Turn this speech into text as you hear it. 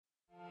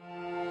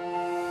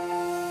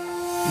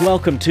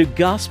Welcome to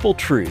Gospel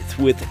Truth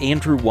with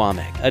Andrew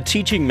Womack, a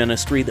teaching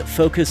ministry that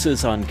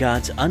focuses on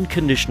God's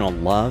unconditional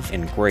love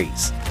and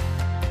grace.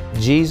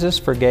 Jesus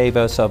forgave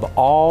us of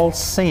all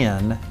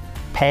sin,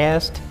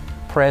 past,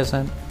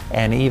 present,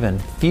 and even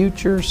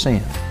future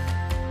sin.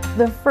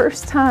 The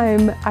first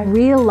time I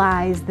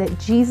realized that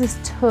Jesus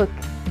took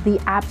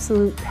the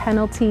absolute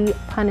penalty,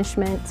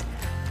 punishment,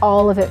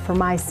 all of it for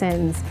my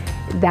sins,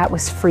 that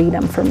was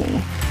freedom for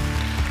me.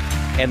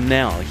 And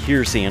now,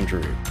 here's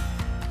Andrew.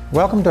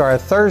 Welcome to our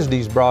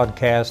Thursday's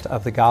broadcast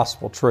of the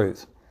Gospel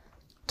Truth.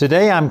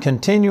 Today I'm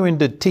continuing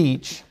to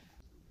teach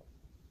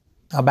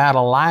about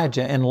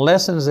Elijah and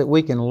lessons that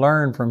we can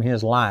learn from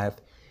his life.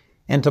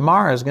 And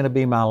tomorrow is going to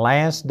be my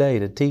last day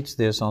to teach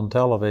this on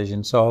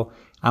television. So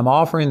I'm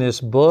offering this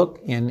book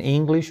in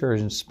English or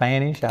in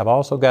Spanish. I've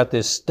also got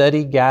this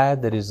study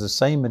guide that is the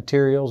same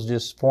materials,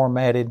 just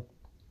formatted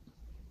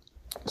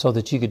so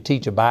that you could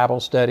teach a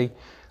Bible study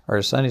or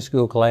a Sunday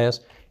school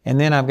class. And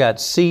then I've got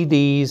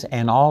CDs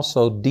and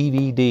also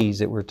DVDs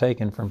that were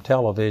taken from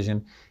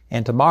television.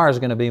 And tomorrow is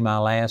going to be my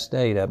last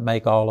day to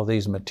make all of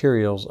these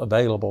materials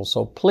available.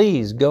 So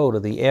please go to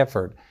the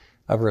effort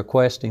of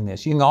requesting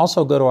this. You can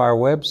also go to our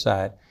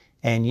website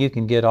and you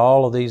can get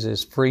all of these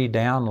as free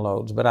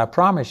downloads. But I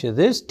promise you,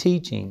 this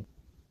teaching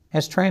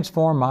has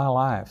transformed my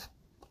life.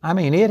 I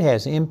mean, it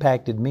has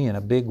impacted me in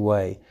a big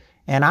way.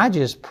 And I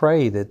just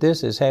pray that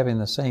this is having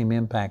the same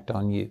impact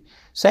on you.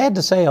 Sad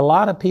to say, a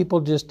lot of people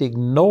just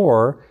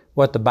ignore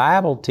what the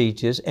Bible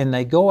teaches, and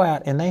they go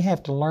out and they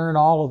have to learn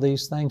all of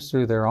these things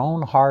through their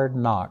own hard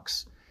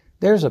knocks.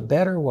 There's a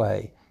better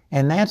way,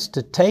 and that's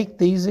to take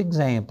these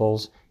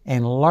examples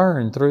and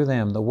learn through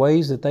them the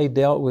ways that they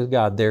dealt with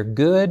God. They're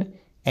good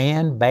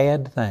and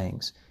bad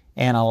things.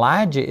 And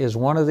Elijah is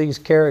one of these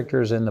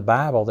characters in the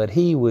Bible that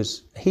he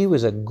was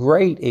a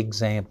great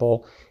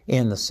example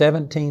in the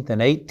 17th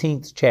and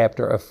 18th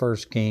chapter of 1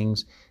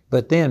 Kings.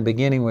 But then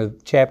beginning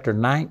with chapter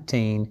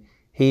 19,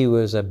 he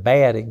was a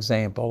bad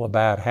example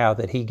about how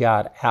that he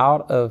got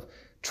out of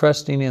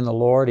trusting in the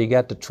Lord. He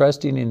got to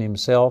trusting in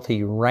himself.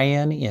 He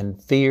ran in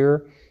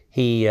fear.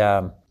 He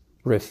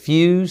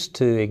refused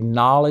to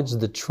acknowledge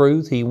the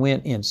truth. He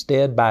went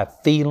instead by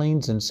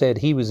feelings and said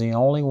he was the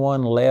only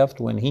one left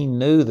when he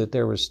knew that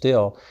there were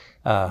still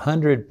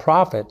 100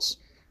 prophets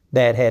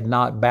that had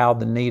not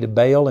bowed the knee to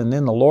Baal. And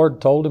then the Lord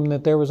told him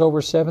that there was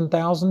over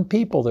 7,000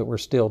 people that were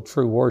still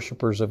true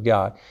worshipers of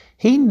God.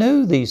 He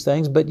knew these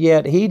things, but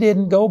yet he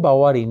didn't go by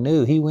what he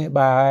knew. He went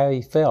by how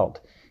he felt.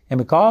 And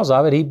because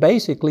of it, he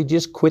basically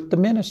just quit the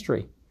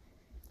ministry.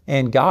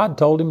 And God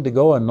told him to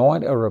go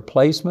anoint a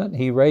replacement.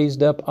 He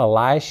raised up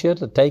Elisha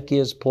to take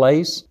his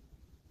place.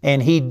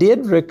 And he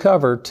did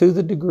recover to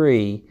the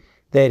degree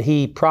that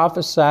he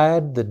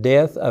prophesied the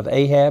death of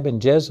Ahab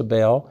and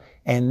Jezebel.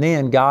 And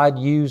then God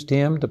used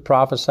him to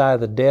prophesy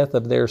the death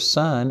of their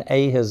son,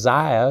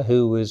 Ahaziah,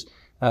 who was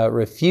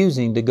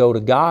refusing to go to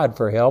God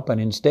for help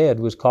and instead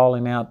was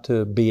calling out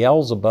to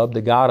Beelzebub,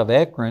 the god of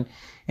Ekron.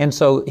 And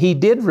so he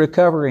did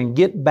recover and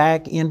get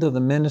back into the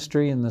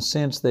ministry in the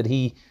sense that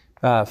he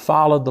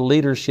followed the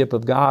leadership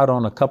of God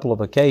on a couple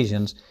of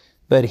occasions.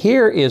 But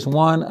here is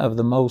one of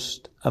the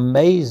most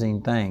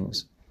amazing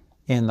things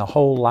in the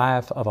whole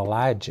life of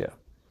Elijah.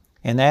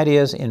 And that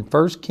is in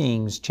 1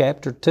 Kings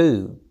chapter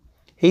 2.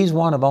 He's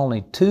one of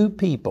only 2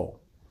 people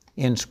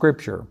in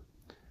Scripture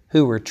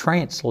who were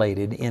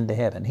translated into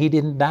heaven. He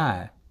didn't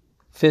die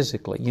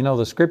physically. You know,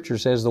 the Scripture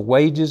says the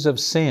wages of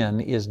sin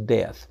is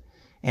death.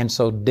 And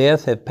so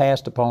death had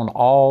passed upon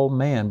all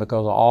men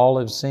because all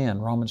have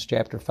sinned. Romans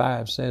chapter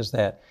 5 says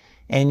that.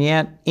 And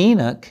yet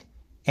Enoch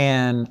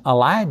and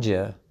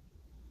Elijah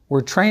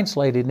were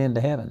translated into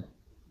heaven.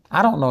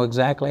 I don't know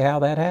exactly how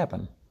that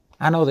happened.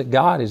 I know that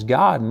God is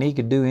God and He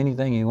could do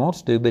anything He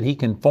wants to, but He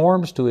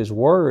conforms to His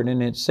Word,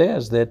 and it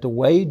says that the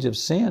wage of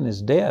sin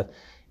is death.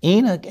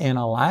 Enoch and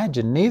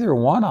Elijah, neither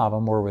one of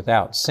them were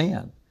without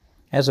sin.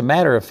 As a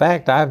matter of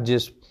fact, I've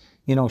just,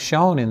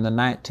 shown in the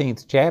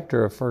 19th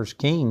chapter of 1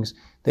 Kings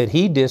that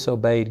he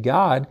disobeyed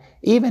God,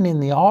 even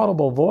in the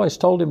audible voice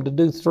told him to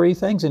do 3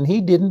 things, and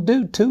he didn't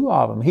do 2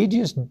 of them. He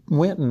just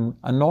went and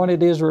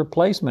anointed his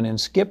replacement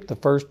and skipped the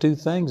first 2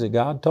 things that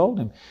God told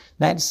him.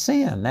 That's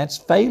sin. That's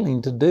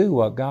failing to do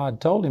what God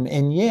told him.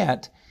 And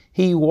yet,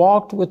 he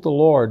walked with the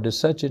Lord to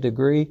such a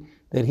degree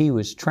that he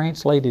was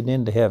translated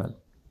into heaven.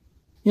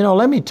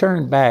 Let me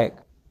turn back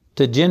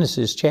to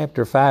Genesis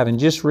chapter 5 and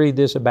just read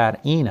this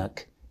about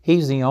Enoch.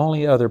 He's the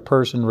only other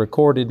person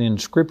recorded in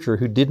Scripture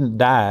who didn't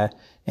die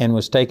and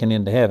was taken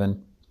into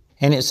heaven.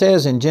 And it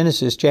says in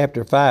Genesis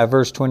chapter 5,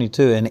 verse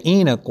 22, "And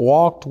Enoch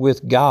walked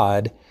with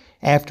God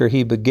after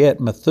he begat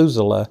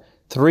Methuselah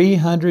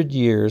 300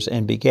 years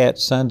and begat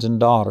sons and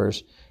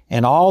daughters.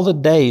 And all the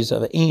days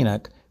of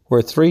Enoch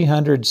were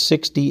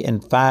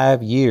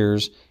 365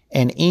 years.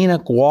 And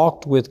Enoch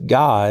walked with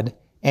God,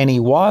 and he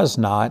was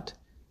not,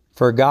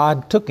 for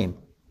God took him."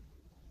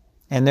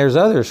 And there's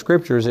other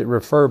scriptures that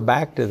refer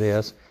back to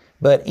this.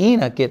 But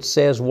Enoch, it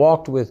says,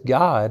 walked with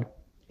God,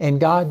 and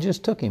God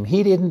just took him.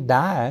 He didn't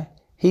die.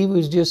 He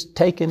was just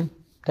taken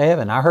to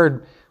heaven. I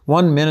heard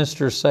one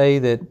minister say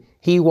that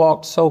He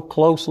walked so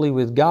closely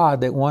with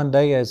God that one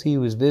day as he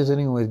was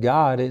visiting with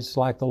God, it's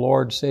like the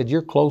Lord said,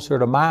 "You're closer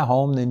to my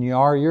home than you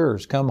are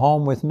yours. Come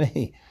home with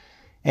me."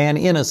 And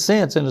in a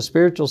sense, in a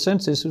spiritual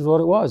sense, this is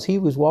what it was. He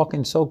was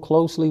walking so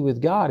closely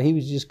with God, he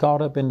was just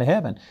caught up into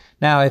heaven.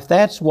 Now, if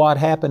that's what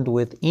happened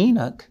with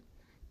Enoch,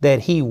 that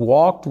he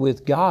walked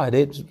with God,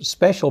 it's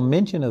special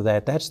mention of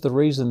that. That's the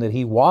reason that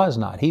he was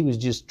not. He was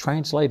just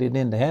translated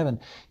into heaven.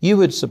 You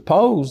would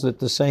suppose that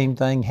the same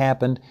thing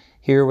happened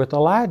here with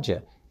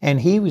Elijah.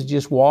 And he was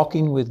just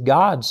walking with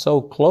God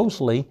so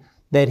closely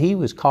that he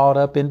was caught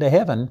up into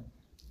heaven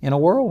in a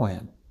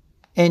whirlwind.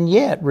 And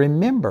yet,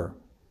 remember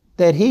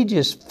that he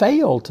just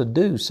failed to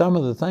do some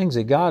of the things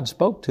that God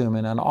spoke to him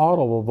in an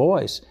audible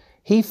voice.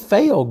 He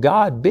failed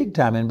God big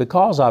time, and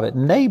because of it,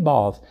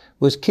 Naboth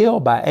was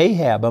killed by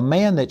Ahab, a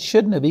man that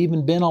shouldn't have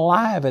even been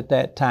alive at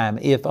that time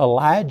if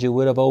Elijah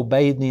would have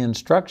obeyed the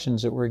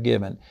instructions that were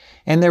given.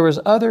 And there was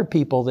other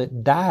people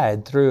that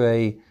died through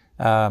a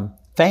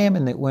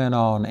famine that went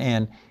on,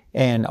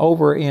 and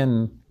over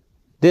in,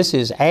 this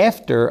is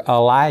after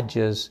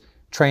Elijah's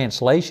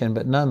translation,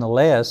 but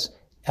nonetheless,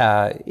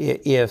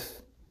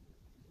 if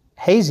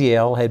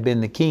Hazael had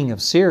been the king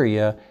of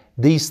Syria,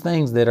 these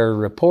things that are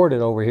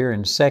reported over here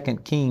in 2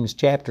 Kings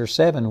chapter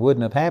 7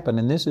 wouldn't have happened.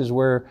 And this is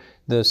where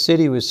the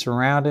city was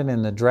surrounded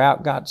and the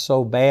drought got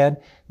so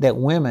bad that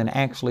women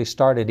actually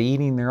started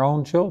eating their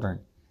own children.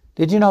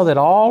 Did you know that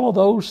all of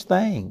those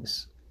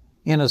things,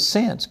 in a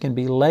sense, can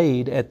be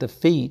laid at the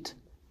feet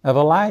of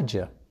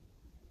Elijah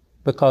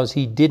because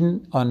he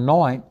didn't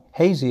anoint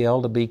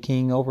Hazael to be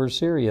king over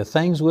Syria?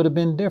 Things would have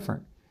been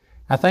different.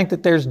 I think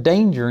that there's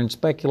danger in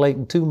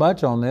speculating too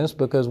much on this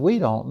because we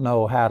don't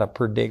know how to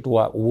predict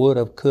what would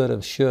have, could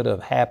have, should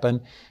have happened.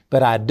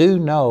 But I do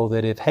know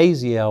that if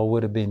Hazael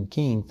would have been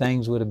king,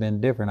 things would have been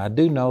different. I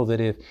do know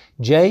that if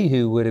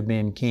Jehu would have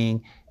been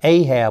king,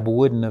 Ahab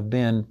wouldn't have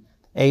been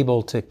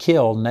able to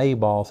kill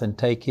Naboth and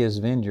take his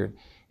vineyard.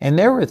 And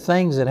there were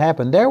things that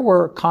happened. There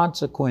were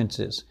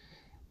consequences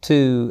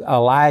to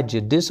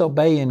Elijah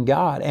disobeying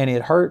God, and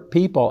it hurt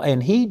people,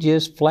 and he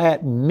just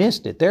flat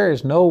missed it. There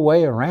is no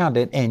way around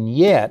it, and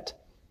yet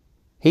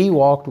he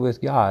walked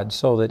with God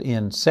so that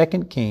in 2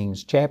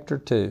 Kings chapter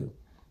 2,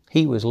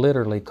 he was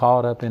literally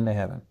caught up into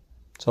heaven.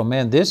 So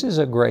man, this is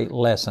a great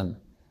lesson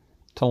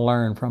to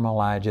learn from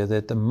Elijah,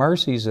 that the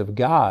mercies of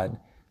God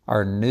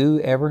are new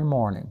every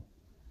morning,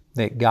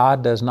 that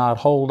God does not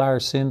hold our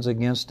sins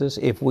against us.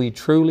 If we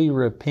truly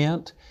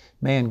repent,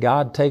 man,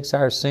 God takes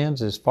our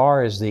sins as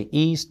far as the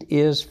east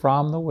is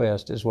from the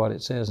west, is what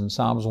it says in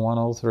Psalms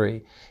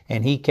 103.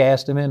 And He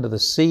cast them into the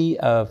sea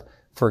of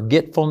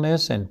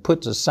forgetfulness and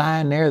puts a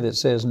sign there that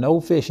says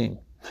no fishing.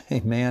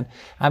 Amen.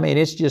 I mean,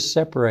 it's just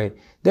separated.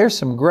 There's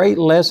some great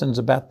lessons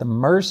about the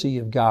mercy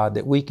of God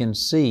that we can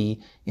see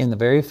in the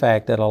very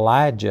fact that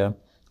Elijah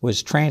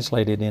was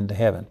translated into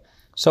heaven.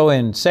 So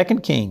in 2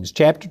 Kings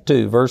chapter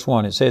 2, verse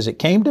 1, it says, "It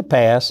came to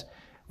pass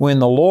when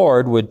the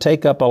Lord would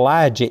take up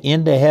Elijah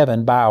into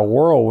heaven by a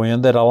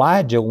whirlwind, that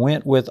Elijah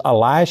went with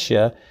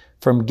Elisha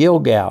from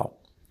Gilgal.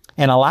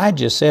 And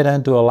Elijah said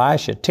unto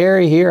Elisha,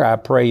 Tarry here, I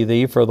pray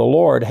thee, for the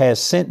Lord has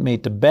sent me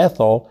to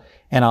Bethel.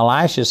 And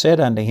Elisha said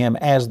unto him,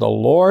 As the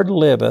Lord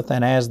liveth,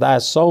 and as thy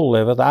soul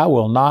liveth, I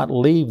will not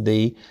leave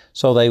thee.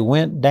 So they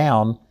went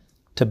down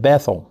to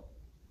Bethel."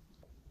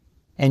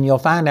 And you'll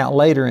find out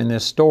later in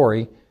this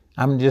story,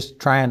 I'm just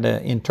trying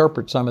to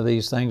interpret some of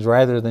these things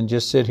rather than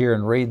just sit here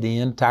and read the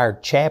entire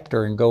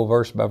chapter and go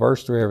verse by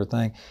verse through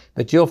everything.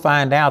 But you'll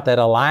find out that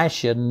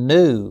Elisha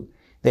knew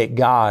that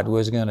God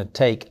was going to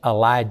take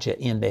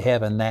Elijah into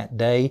heaven that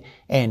day,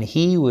 and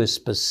he was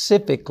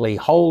specifically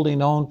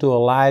holding on to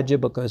Elijah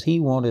because he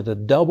wanted a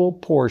double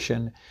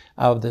portion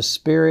of the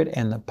spirit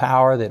and the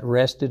power that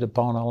rested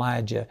upon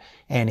Elijah.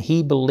 And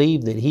he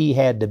believed that he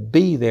had to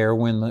be there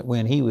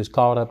when he was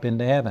caught up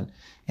into heaven.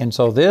 And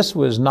so this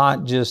was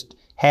not just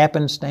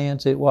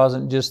happenstance. It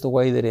wasn't just the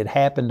way that it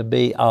happened to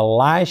be.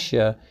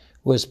 Elisha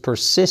was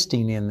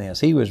persisting in this.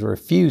 He was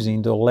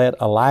refusing to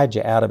let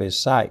Elijah out of his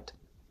sight.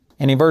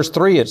 And in verse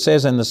 3 it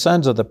says, "And the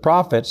sons of the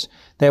prophets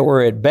that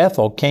were at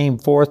Bethel came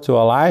forth to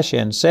Elisha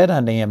and said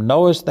unto him,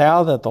 Knowest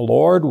thou that the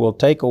Lord will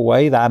take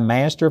away thy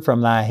master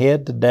from thy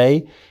head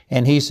today?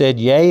 And he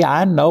said, Yea,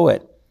 I know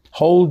it.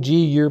 Hold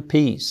ye your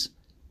peace."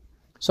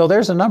 So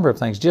there's a number of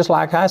things. Just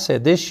like I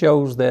said, this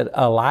shows that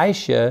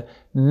Elisha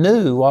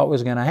knew what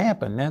was going to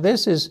happen. Now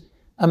this is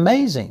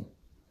amazing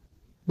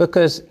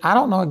because I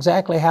don't know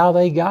exactly how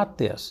they got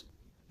this.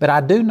 But I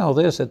do know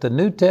this, that the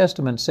New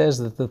Testament says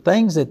that the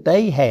things that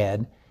they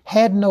had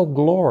no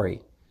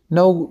glory,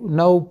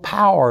 no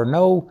power,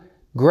 no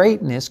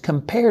greatness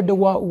compared to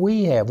what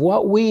we have.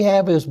 What we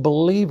have as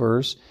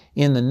believers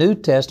in the New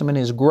Testament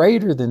is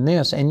greater than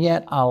this. And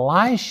yet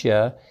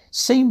Elisha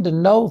seemed to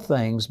know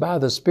things by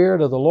the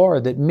Spirit of the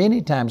Lord that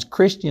many times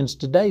Christians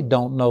today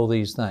don't know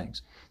these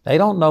things. They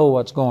don't know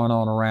what's going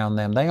on around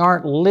them. They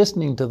aren't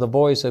listening to the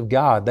voice of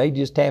God. They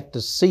just have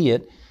to see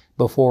it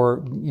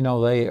before,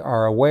 they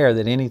are aware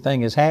that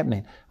anything is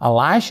happening.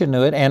 Elisha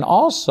knew it, and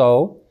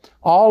also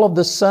all of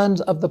the sons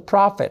of the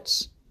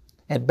prophets.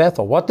 at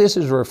Bethel. What this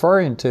is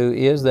referring to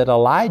is that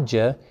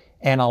Elijah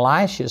and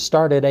Elisha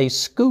started a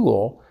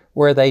school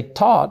where they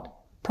taught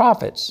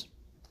prophets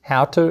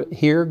how to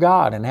hear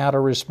God and how to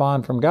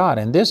respond from God.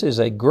 And this is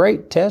a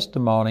great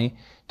testimony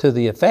to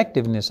the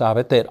effectiveness of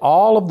it, that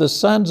all of the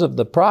sons of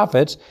the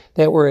prophets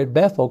that were at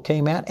Bethel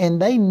came out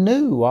and they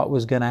knew what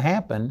was going to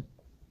happen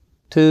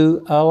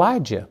to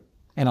Elijah.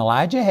 And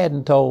Elijah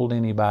hadn't told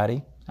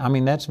anybody. I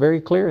mean, that's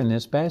very clear in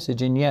this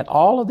passage. And yet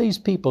all of these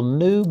people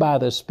knew by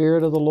the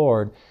Spirit of the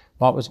Lord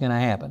what was going to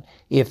happen.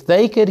 If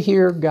they could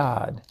hear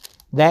God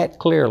that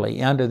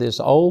clearly under this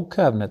old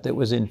covenant that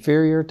was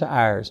inferior to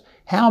ours,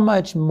 how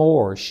much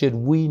more should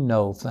we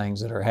know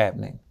things that are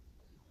happening?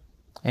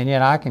 And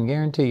yet I can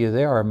guarantee you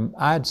there are,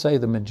 I'd say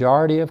the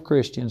majority of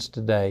Christians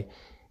today,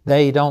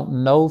 they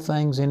don't know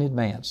things in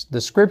advance.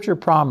 The Scripture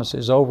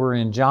promises over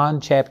in John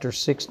chapter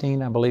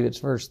 16, I believe it's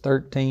verse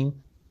 13,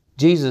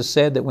 Jesus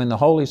said that when the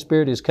Holy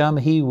Spirit is come,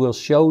 He will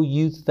show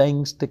you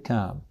things to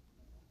come.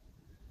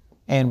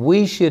 And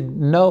we should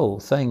know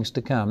things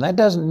to come. That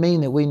doesn't mean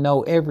that we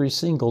know every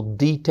single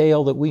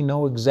detail, that we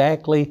know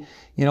exactly,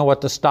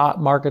 what the stock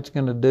market's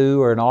going to do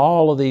or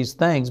all of these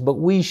things, but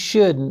we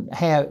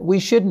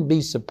shouldn't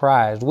be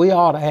surprised. We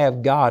ought to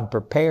have God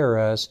prepare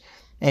us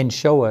and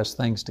show us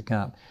things to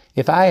come.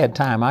 If I had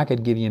time, I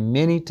could give you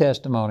many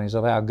testimonies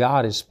of how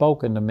God has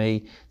spoken to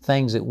me,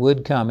 things that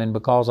would come, and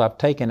because I've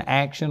taken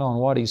action on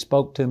what He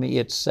spoke to me,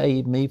 it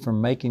saved me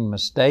from making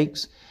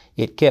mistakes.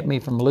 It kept me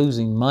from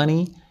losing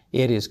money.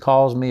 It has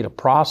caused me to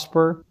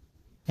prosper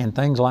and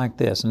things like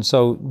this. And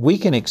so we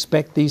can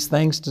expect these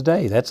things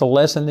today. That's a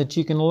lesson that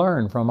you can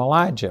learn from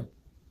Elijah.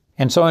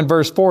 And so in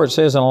verse 4 it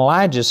says, And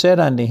Elijah said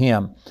unto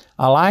him,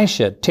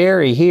 Elisha,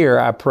 tarry here,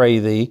 I pray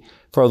thee,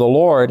 for the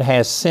Lord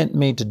has sent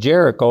me to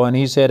Jericho. And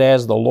he said,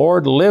 As the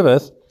Lord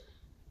liveth,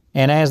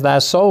 and as thy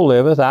soul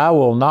liveth, I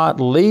will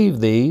not leave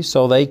thee.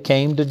 So they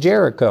came to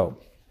Jericho.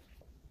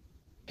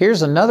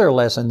 Here's another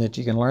lesson that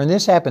you can learn.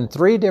 This happened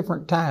 3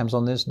 different times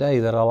on this day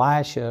that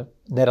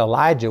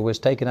Elijah was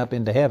taken up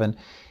into heaven.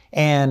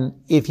 And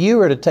if you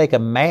were to take a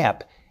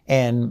map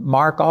and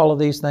mark all of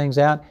these things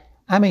out,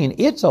 I mean,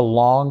 it's a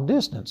long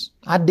distance.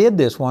 I did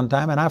this one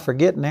time, and I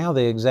forget now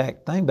the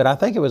exact thing, but I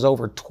think it was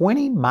over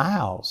 20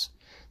 miles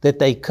that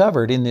they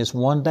covered in this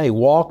one day,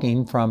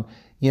 walking from,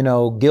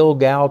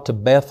 Gilgal to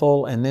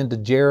Bethel and then to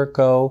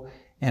Jericho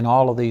and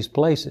all of these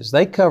places.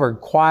 They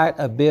covered quite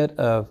a bit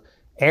of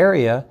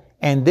area,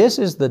 and this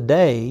is the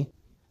day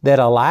that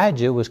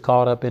Elijah was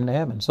caught up into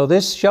heaven. So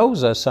this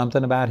shows us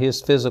something about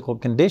his physical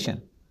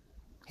condition.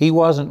 He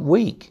wasn't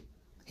weak.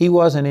 He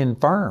wasn't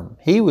infirm.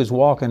 He was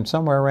walking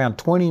somewhere around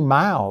 20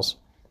 miles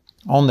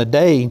on the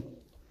day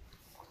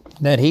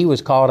that he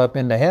was caught up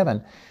into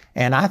heaven.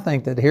 And I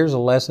think that here's a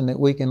lesson that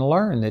we can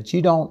learn, that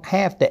you don't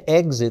have to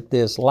exit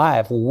this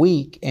life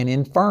weak and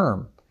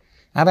infirm.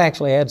 I've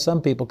actually had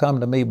some people come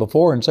to me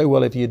before and say,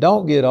 well, if you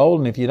don't get old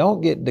and if you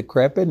don't get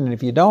decrepit and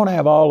if you don't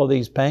have all of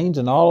these pains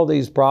and all of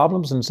these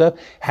problems and stuff,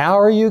 how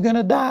are you going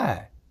to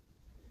die?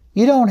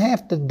 You don't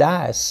have to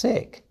die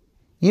sick.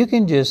 You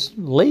can just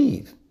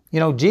leave.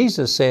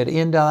 Jesus said,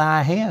 into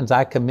thy hands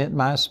I commit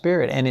my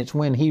spirit. And it's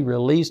when He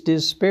released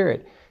His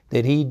spirit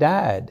that He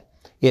died.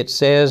 It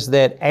says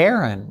that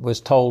Aaron was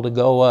told to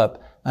go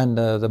up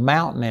unto the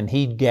mountain, and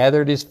he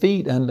gathered his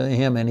feet unto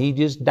him, and he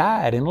just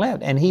died and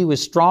left. And he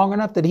was strong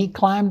enough that he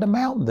climbed a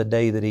mountain the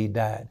day that he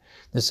died.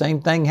 The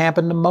same thing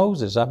happened to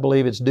Moses. I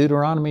believe it's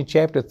Deuteronomy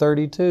chapter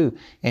 32.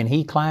 And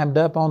he climbed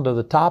up onto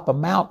the top of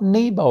Mount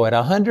Nebo at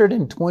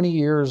 120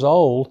 years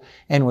old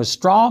and was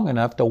strong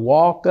enough to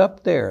walk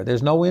up there.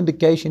 There's no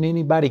indication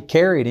anybody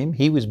carried him.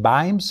 He was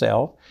by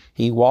himself.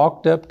 He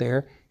walked up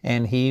there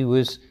and he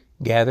was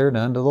gathered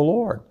unto the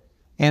Lord.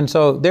 And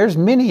so there's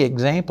many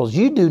examples.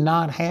 You do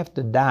not have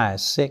to die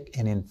sick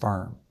and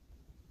infirm.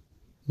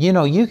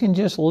 You can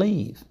just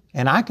leave.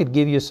 And I could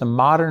give you some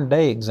modern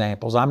day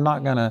examples. I'm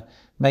not going to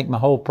make my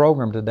whole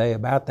program today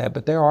about that,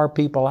 but there are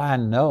people I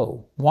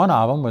know. One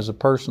of them was a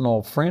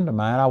personal friend of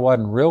mine. I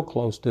wasn't real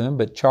close to him,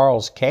 but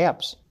Charles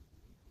Capps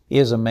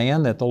is a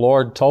man that the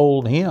Lord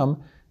told him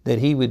that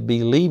he would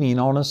be leaving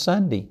on a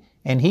Sunday.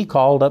 And he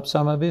called up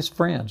some of his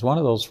friends. One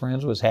of those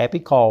friends was Happy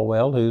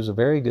Caldwell, who's a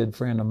very good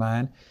friend of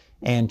mine.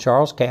 And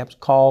Charles Capps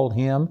called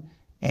him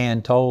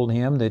and told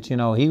him that,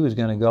 he was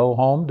going to go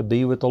home to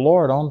be with the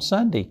Lord on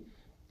Sunday.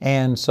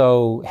 And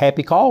so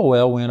Happy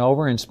Caldwell went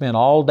over and spent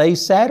all day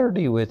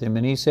Saturday with him.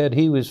 And he said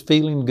he was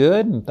feeling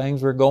good and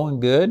things were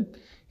going good.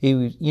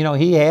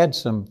 He had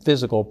some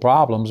physical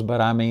problems,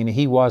 but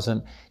he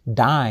wasn't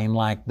dying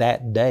like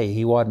that day.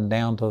 He wasn't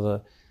down to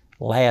the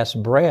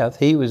last breath.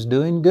 He was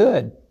doing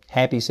good.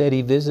 Happy said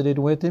he visited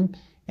with him.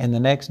 And the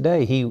next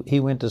day, he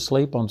went to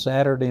sleep on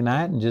Saturday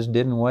night and just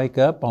didn't wake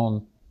up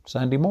on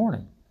Sunday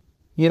morning.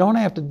 You don't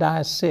have to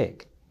die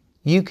sick.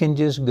 You can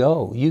just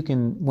go.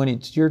 When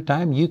it's your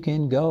time, you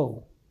can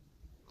go.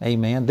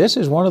 Amen. This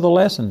is one of the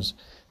lessons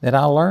that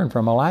I learned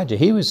from Elijah.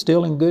 He was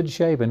still in good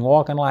shape and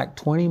walking like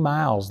 20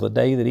 miles the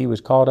day that he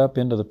was caught up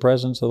into the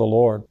presence of the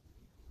Lord.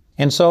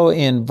 And so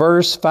in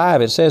verse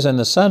 5, it says, And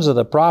the sons of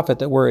the prophet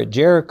that were at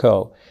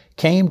Jericho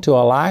came to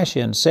Elisha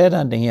and said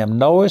unto him,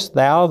 Knowest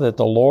thou that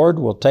the Lord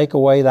will take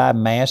away thy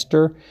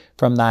master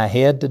from thy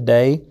head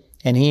today?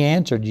 And he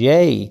answered,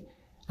 Yea,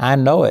 I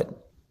know it.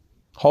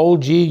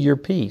 Hold ye your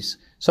peace.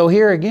 So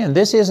here again,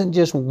 this isn't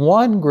just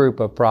one group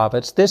of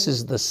prophets. This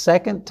is the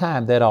second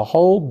time that a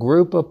whole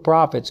group of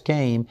prophets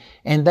came,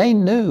 and they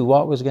knew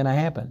what was going to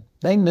happen.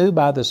 They knew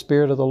by the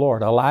Spirit of the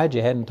Lord.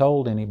 Elijah hadn't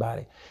told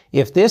anybody.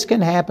 If this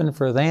can happen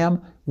for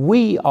them,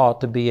 we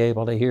ought to be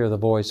able to hear the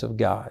voice of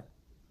God.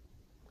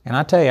 And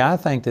I tell you, I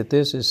think that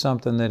this is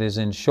something that is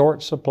in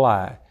short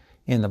supply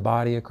in the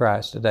body of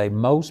Christ today.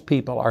 Most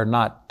people are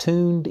not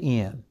tuned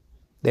in.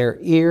 Their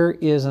ear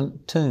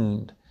isn't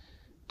tuned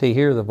to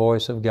hear the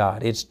voice of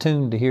God. It's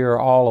tuned to hear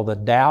all of the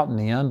doubt and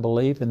the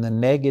unbelief and the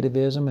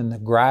negativism and the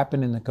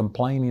griping and the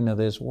complaining of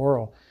this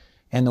world.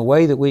 And the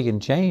way that we can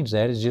change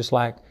that is just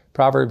like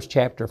Proverbs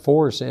chapter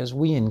 4 says,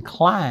 we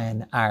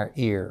incline our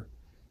ear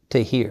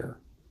to hear.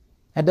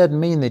 That doesn't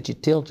mean that you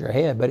tilt your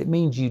head, but it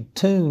means you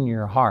tune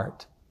your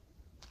heart.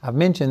 I've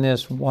mentioned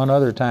this one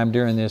other time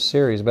during this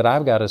series, but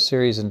I've got a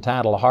series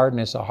entitled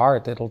Hardness of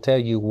Heart that'll tell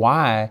you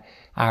why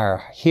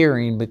our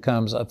hearing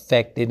becomes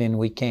affected and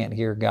we can't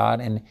hear God.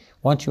 And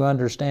once you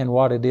understand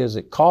what it is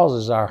that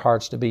causes our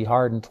hearts to be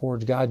hardened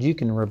towards God, you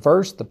can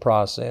reverse the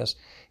process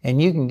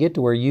and you can get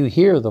to where you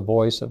hear the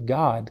voice of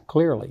God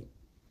clearly.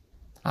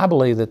 I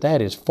believe that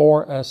that is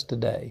for us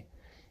today.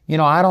 You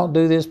know, I don't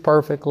do this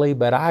perfectly,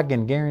 but I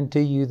can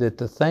guarantee you that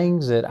the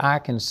things that I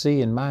can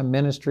see in my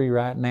ministry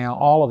right now,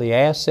 all of the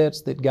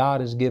assets that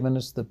God has given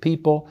us, the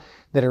people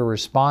that are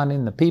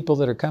responding, the people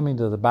that are coming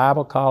to the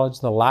Bible college,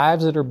 the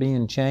lives that are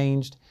being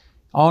changed,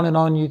 on and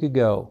on you could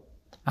go.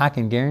 I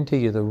can guarantee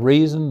you the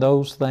reason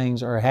those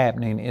things are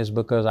happening is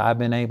because I've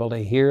been able to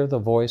hear the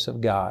voice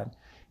of God.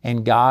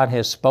 And God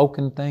has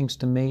spoken things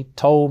to me,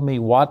 told me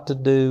what to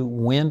do,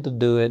 when to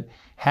do it,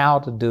 how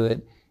to do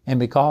it. And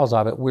because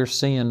of it, we're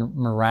seeing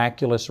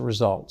miraculous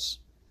results.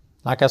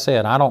 Like I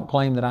said, I don't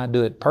claim that I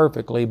do it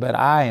perfectly, but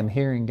I am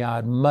hearing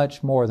God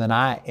much more than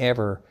I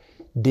ever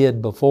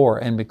did before.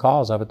 And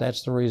because of it,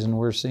 that's the reason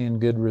we're seeing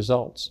good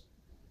results.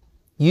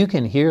 You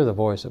can hear the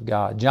voice of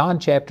God. John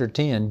chapter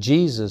 10,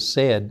 Jesus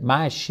said,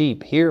 My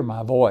sheep hear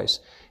my voice,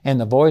 and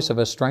the voice of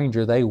a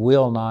stranger they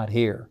will not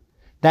hear.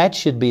 That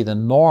should be the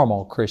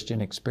normal Christian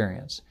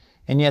experience.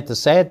 And yet the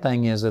sad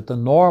thing is that the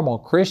normal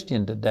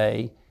Christian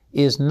today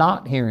is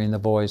not hearing the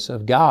voice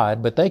of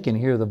God, but they can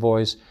hear the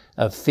voice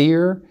of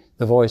fear,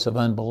 the voice of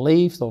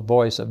unbelief, the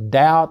voice of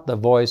doubt, the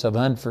voice of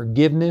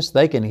unforgiveness.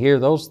 They can hear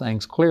those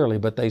things clearly,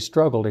 but they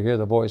struggle to hear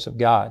the voice of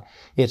God.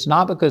 It's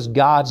not because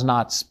God's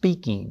not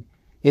speaking.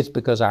 It's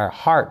because our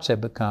hearts have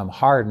become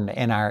hardened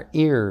and our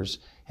ears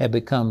have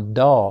become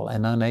dull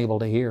and unable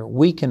to hear.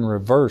 We can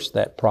reverse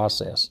that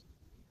process.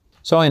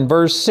 So in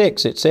verse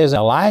 6 it says,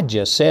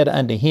 Elijah said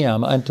unto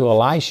him, unto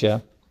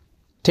Elisha,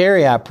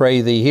 Tarry, I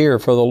pray thee here,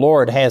 for the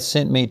Lord hath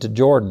sent me to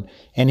Jordan.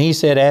 And he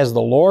said, As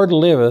the Lord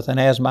liveth, and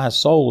as my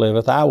soul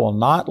liveth, I will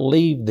not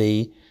leave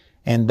thee.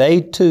 And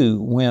they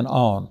too went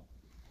on.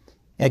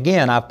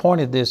 Again, I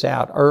pointed this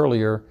out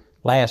earlier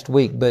last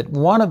week, but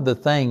one of the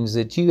things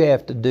that you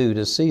have to do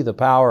to see the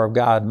power of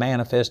God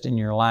manifest in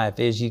your life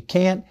is you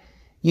can't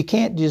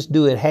just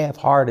do it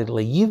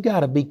half-heartedly. You've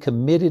got to be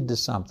committed to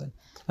something.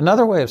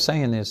 Another way of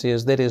saying this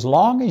is that as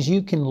long as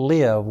you can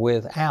live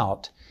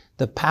without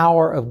the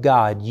power of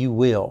God, you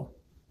will.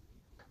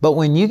 But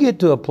when you get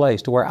to a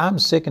place to where I'm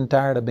sick and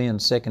tired of being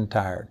sick and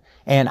tired,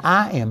 and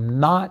I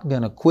am not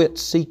going to quit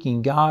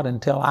seeking God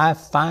until I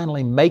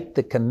finally make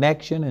the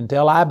connection,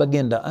 until I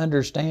begin to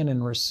understand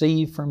and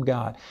receive from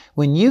God.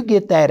 When you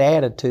get that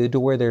attitude to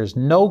where there's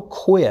no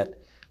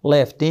quit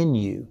left in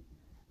you,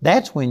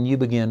 that's when you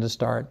begin to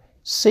start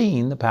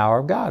seeing the power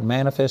of God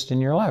manifest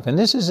in your life. And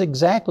this is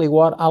exactly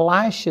what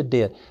Elisha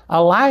did.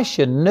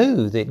 Elisha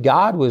knew that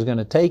God was going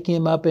to take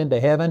him up into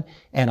heaven,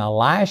 and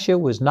Elisha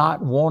was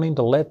not wanting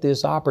to let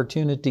this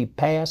opportunity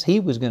pass. He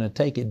was going to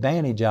take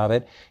advantage of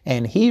it,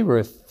 and he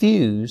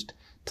refused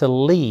to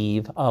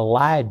leave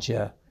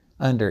Elijah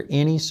under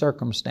any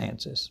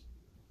circumstances.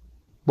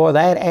 Boy,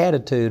 that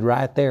attitude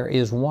right there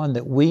is one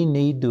that we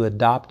need to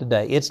adopt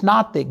today. It's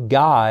not that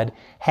God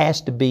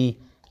has to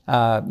be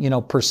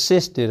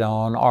persisted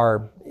on,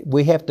 or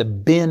we have to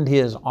bend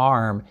His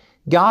arm.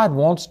 God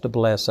wants to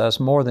bless us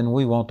more than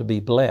we want to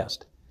be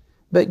blessed.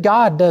 But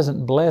God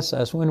doesn't bless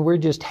us when we're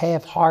just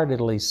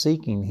half-heartedly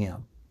seeking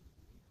Him.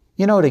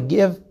 You know, to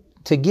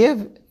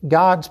give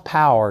God's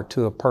power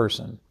to a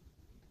person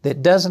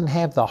that doesn't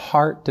have the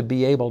heart to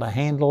be able to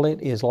handle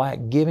it is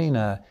like giving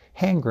a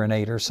hand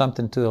grenade or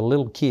something to a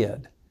little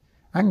kid.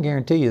 I can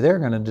guarantee you they're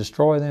going to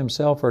destroy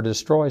themselves or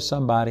destroy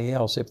somebody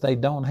else if they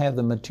don't have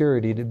the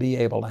maturity to be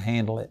able to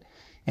handle it.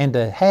 And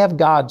to have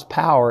God's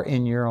power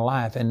in your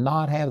life and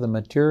not have the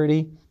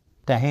maturity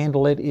to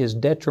handle it is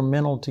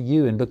detrimental to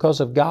you. And because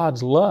of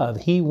God's love,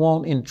 He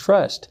won't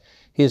entrust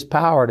His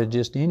power to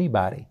just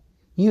anybody.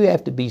 You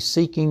have to be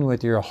seeking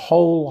with your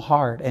whole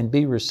heart and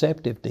be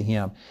receptive to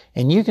Him.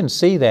 And you can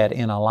see that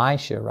in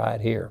Elisha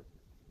right here.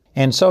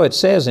 And so it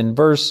says in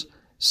verse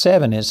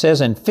 7, it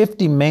says, And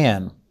 50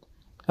 men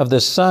of the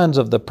sons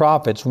of the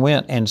prophets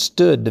went and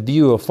stood to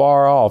view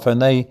afar off,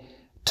 and they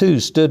too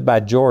stood by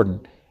Jordan.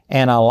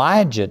 And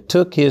Elijah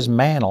took his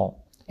mantle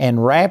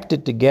and wrapped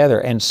it together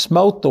and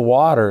smote the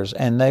waters,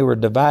 and they were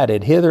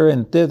divided hither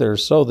and thither,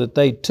 so that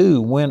they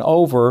too went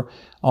over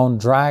on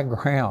dry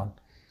ground.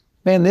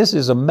 Man, this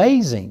is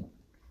amazing.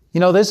 You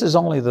know, this is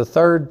only the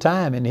third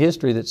time in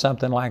history that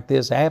something like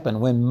this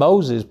happened. When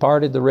Moses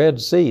parted the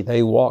Red Sea,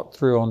 they walked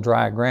through on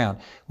dry ground.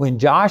 When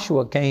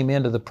Joshua came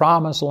into the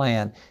Promised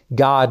Land,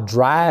 God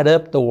dried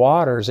up the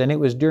waters, and it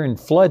was during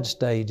flood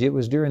stage. It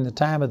was during the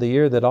time of the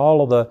year that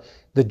all of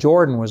the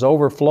Jordan was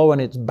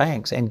overflowing its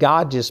banks, and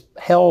God just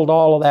held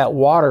all of that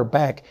water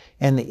back,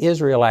 and the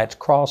Israelites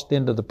crossed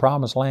into the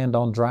Promised Land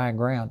on dry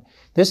ground.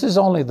 This is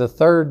only the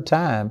third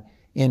time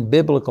in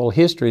biblical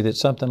history that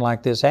something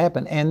like this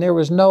happened, and there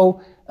was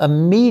no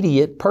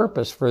immediate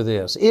purpose for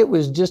this. It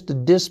was just a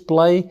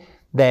display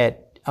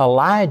that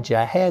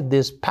Elijah had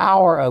this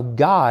power of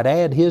God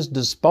at his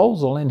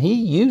disposal, and he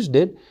used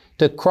it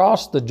to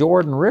cross the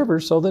Jordan River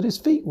so that his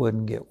feet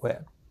wouldn't get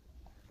wet.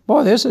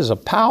 Boy, this is a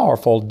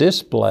powerful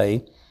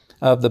display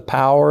of the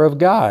power of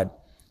God.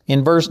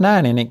 In verse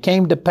 9, and it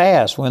came to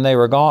pass when they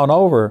were gone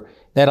over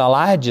that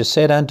Elijah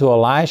said unto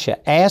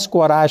Elisha, Ask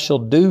what I shall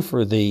do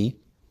for thee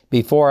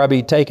before I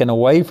be taken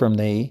away from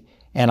thee.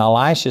 And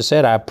Elisha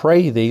said, I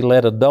pray thee,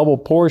 let a double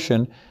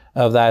portion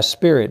of thy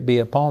spirit be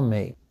upon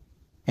me.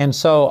 And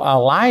so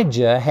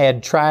Elijah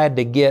had tried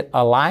to get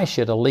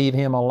Elisha to leave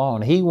him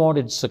alone. He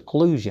wanted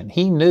seclusion.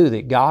 He knew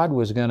that God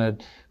was going to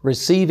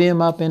receive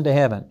him up into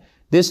heaven.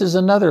 This is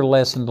another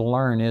lesson to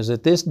learn, is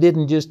that this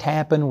didn't just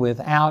happen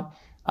without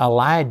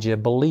Elijah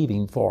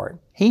believing for it.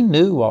 He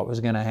knew what was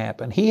going to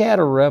happen. He had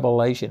a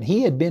revelation.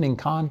 He had been in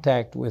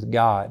contact with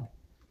God.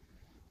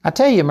 I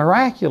tell you,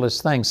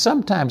 miraculous things,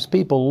 sometimes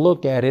people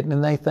look at it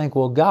and they think,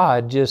 well,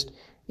 God just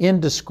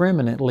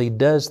indiscriminately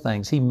does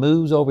things. He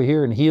moves over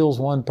here and heals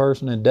one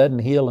person and doesn't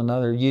heal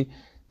another.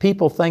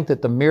 People think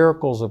that the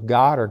miracles of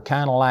God are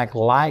kind of like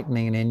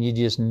lightning and you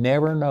just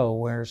never know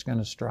where it's going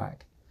to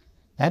strike.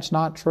 That's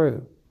not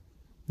true.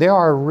 There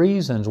are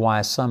reasons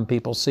why some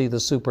people see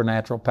the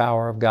supernatural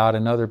power of God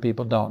and other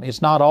people don't.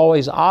 It's not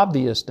always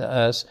obvious to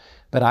us,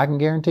 but I can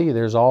guarantee you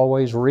there's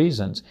always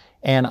reasons.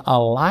 And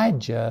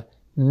Elijah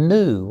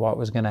knew what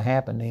was going to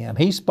happen to him.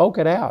 He spoke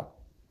it out.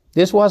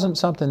 This wasn't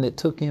something that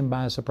took him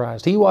by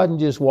surprise. He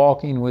wasn't just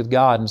walking with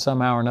God and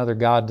somehow or another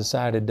God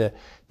decided to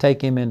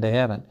take him into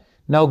heaven.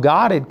 No,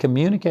 God had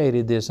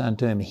communicated this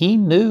unto him. He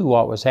knew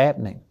what was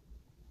happening.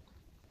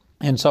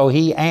 And so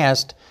he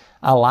asked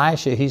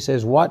Elisha, he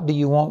says, what do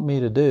you want me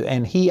to do?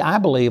 And he, I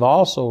believe,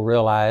 also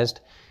realized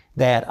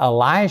that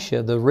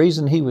Elisha, the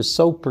reason he was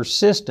so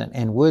persistent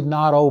and would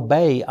not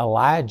obey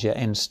Elijah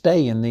and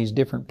stay in these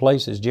different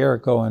places,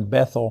 Jericho and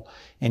Bethel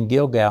and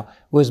Gilgal,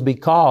 was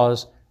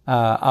because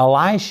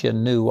Elisha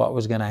knew what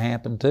was going to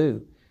happen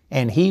too.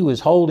 And he was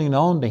holding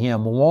on to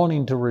him,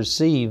 wanting to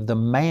receive the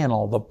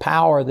mantle, the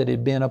power that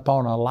had been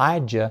upon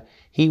Elijah.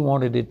 He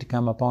wanted it to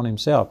come upon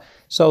himself.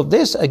 So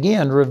this,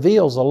 again,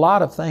 reveals a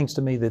lot of things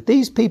to me, that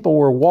these people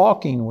were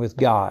walking with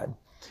God.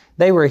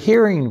 They were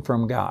hearing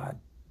from God.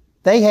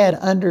 They had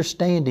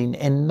understanding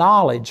and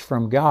knowledge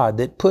from God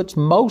that puts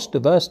most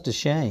of us to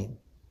shame.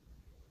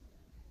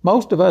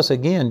 Most of us,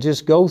 again,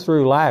 just go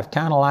through life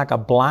kind of like a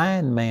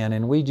blind man,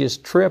 and we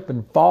just trip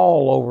and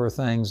fall over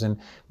things and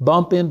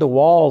bump into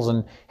walls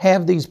and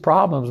have these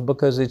problems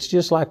because it's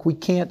just like we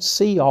can't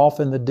see off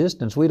in the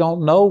distance. We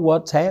don't know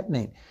what's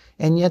happening.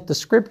 And yet the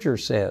Scripture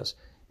says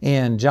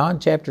in John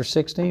chapter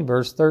 16,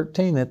 verse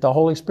 13, that the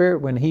Holy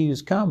Spirit, when He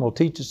is come, will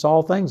teach us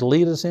all things,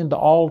 lead us into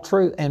all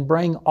truth, and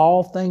bring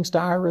all things to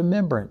our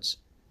remembrance.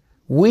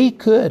 We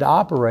could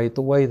operate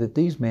the way that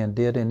these men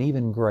did, and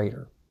even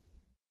greater.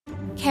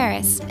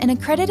 Charis, an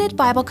accredited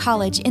Bible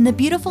college in the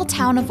beautiful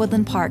town of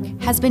Woodland Park,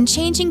 has been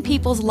changing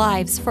people's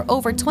lives for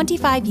over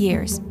 25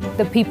 years.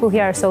 The people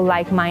here are so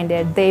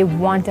like-minded. They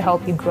want to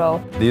help you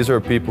grow. These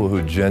are people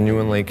who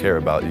genuinely care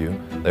about you.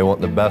 They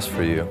want the best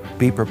for you.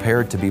 Be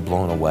prepared to be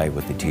blown away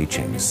with the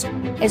teachings.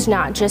 It's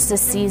not just a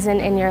season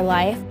in your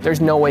life.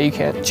 There's no way you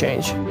can't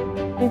change.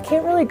 You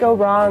can't really go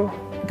wrong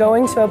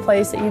going to a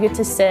place that you get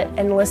to sit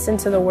and listen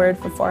to the Word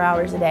for 4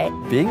 hours a day.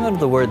 Being under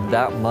the Word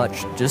that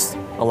much just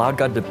allowed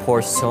God to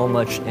pour so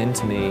much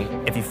into me.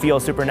 If you feel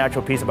a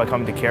supernatural peace about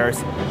coming to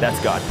Charis,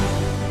 that's God.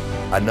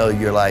 I know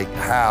you're like,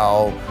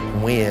 how,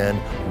 when,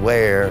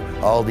 where,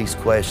 all these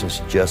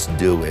questions, just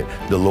do it.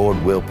 The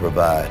Lord will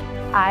provide.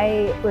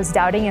 I was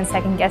doubting and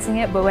second guessing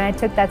it, but when I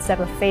took that step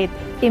of faith,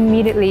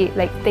 immediately,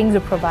 things were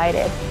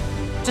provided.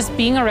 Just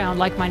being around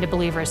like-minded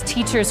believers,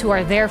 teachers who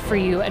are there for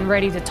you and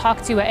ready to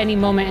talk to you at any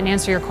moment and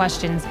answer your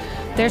questions,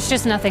 there's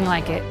just nothing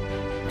like it.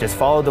 Just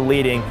follow the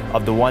leading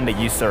of the one that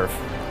you serve,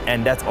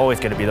 and that's always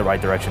going to be the right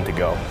direction to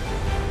go.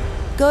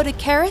 Go to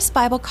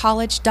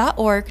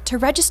charisbiblecollege.org to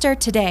register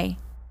today.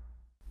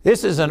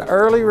 This is an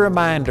early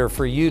reminder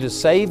for you to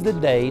save the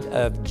date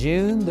of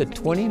June the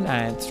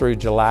 29th through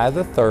July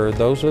the 3rd.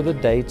 Those are the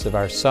dates of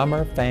our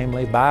Summer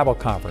Family Bible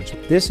Conference.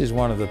 This is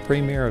one of the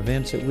premier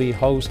events that we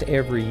host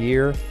every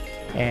year.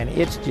 and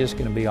it's just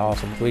going to be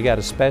awesome. We got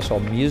a special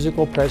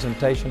musical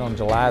presentation on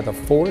July the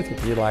 4th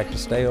if you'd like to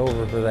stay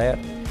over for that.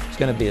 It's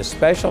going to be a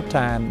special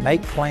time.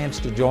 Make plans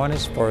to join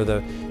us for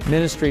the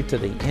ministry to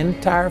the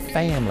entire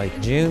family,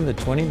 June the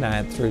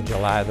 29th through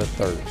July the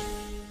 3rd.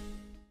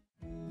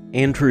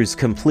 Andrew's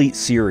complete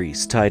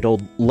series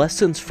titled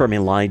Lessons from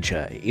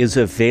Elijah is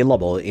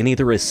available in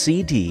either a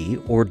CD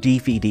or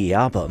DVD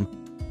album,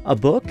 a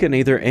book in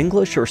either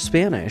English or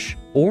Spanish,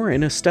 or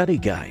in a study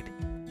guide.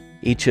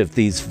 Each of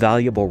these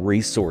valuable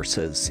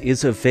resources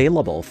is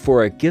available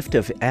for a gift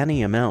of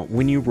any amount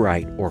when you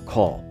write or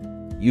call.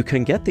 You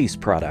can get these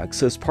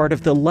products as part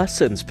of the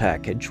Lessons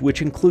package,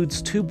 which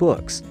includes 2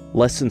 books,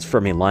 Lessons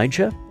from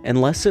Elijah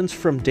and Lessons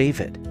from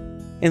David,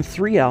 and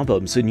 3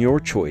 albums in your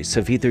choice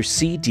of either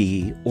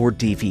CD or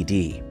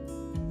DVD.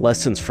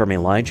 Lessons from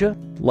Elijah,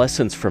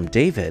 Lessons from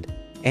David,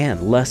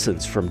 and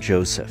Lessons from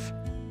Joseph.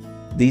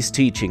 These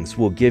teachings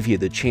will give you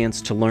the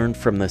chance to learn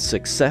from the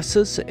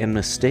successes and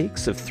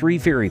mistakes of 3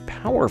 very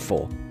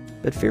powerful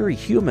but very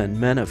human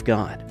men of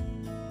God.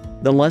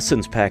 The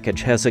Lessons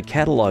package has a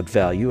catalog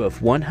value of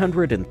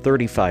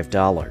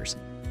 $135,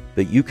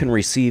 but you can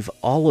receive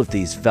all of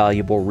these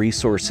valuable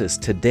resources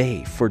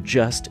today for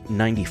just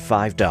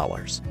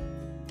 $95.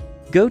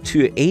 Go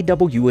to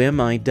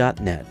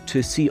awmi.net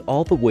to see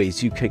all the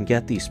ways you can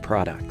get these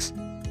products.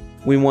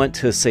 We want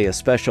to say a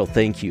special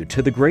thank you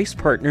to the grace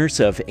partners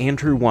of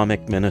Andrew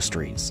Wommack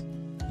Ministries.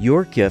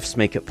 Your gifts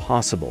make it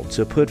possible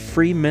to put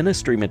free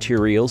ministry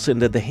materials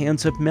into the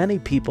hands of many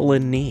people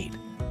in need.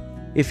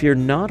 If you're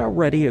not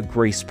already a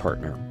grace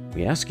partner,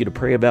 we ask you to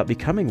pray about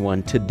becoming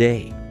one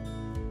today.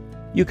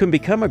 You can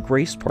become a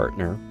grace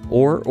partner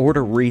or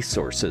order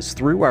resources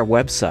through our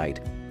website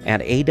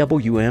at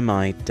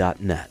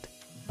awmi.net.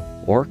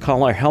 Or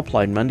call our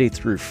helpline Monday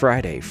through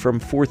Friday from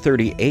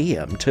 4:30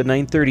 a.m. to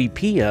 9:30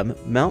 p.m.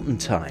 Mountain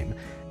Time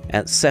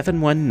at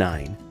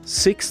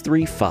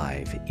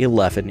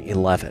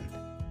 719-635-1111.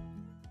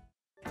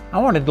 I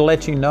wanted to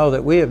let you know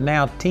that we have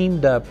now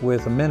teamed up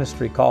with a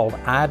ministry called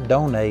I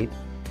Donate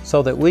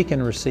so that we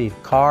can receive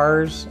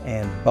cars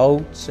and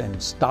boats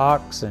and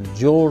stocks and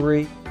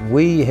jewelry.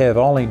 We have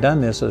only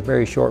done this a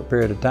very short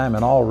period of time,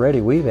 and already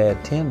we've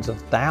had tens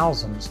of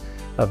thousands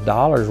of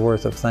dollars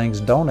worth of things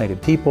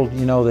donated. People,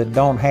 that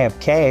don't have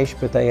cash,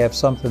 but they have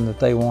something that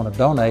they want to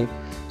donate.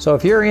 So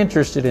if you're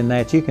interested in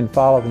that, you can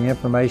follow the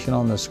information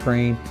on the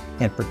screen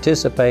and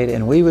participate,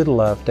 and we would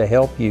love to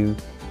help you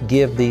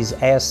give these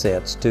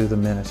assets to the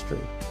ministry.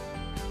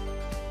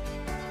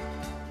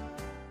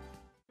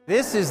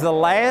 This is the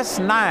last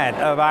night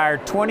of our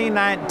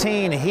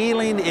 2019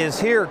 Healing is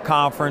Here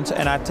conference,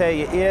 and I tell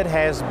you, it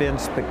has been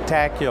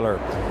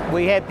spectacular.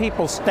 We had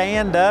people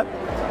stand up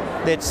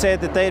that said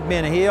that they'd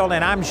been healed,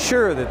 and I'm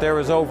sure that there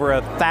was over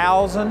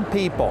 1,000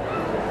 people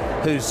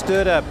who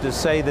stood up to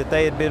say that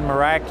they had been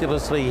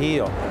miraculously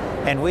healed.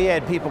 And we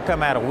had people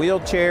come out of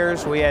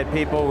wheelchairs, we had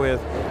people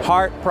with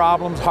heart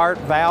problems, heart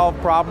valve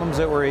problems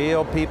that were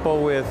healed,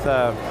 people with,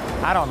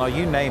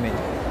 you name it.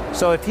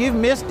 So if you've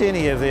missed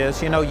any of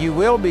this, you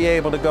will be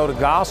able to go to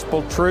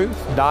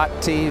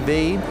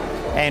gospeltruth.tv,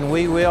 and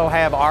we will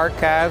have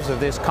archives of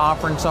this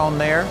conference on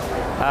there.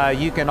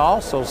 You can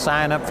also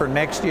sign up for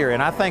next year.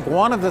 And I think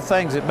one of the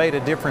things that made a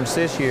difference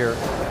this year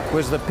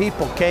was the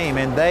people came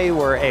and they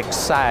were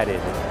excited.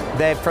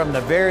 That from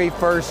the very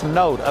first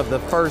note of the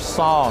first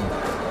song,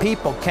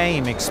 people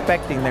came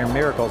expecting their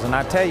miracles. And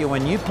I tell you,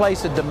 when you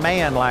place a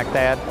demand like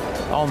that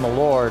on the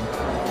Lord,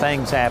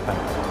 things happen.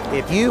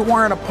 If you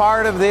weren't a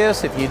part of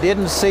this, if you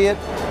didn't see it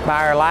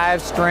by our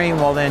live stream,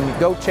 well then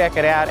go check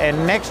it out.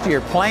 And next year,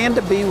 plan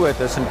to be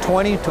with us in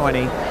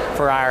 2020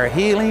 for our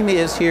Healing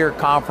is Here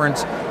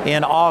conference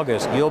in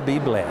August. You'll be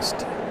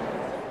blessed.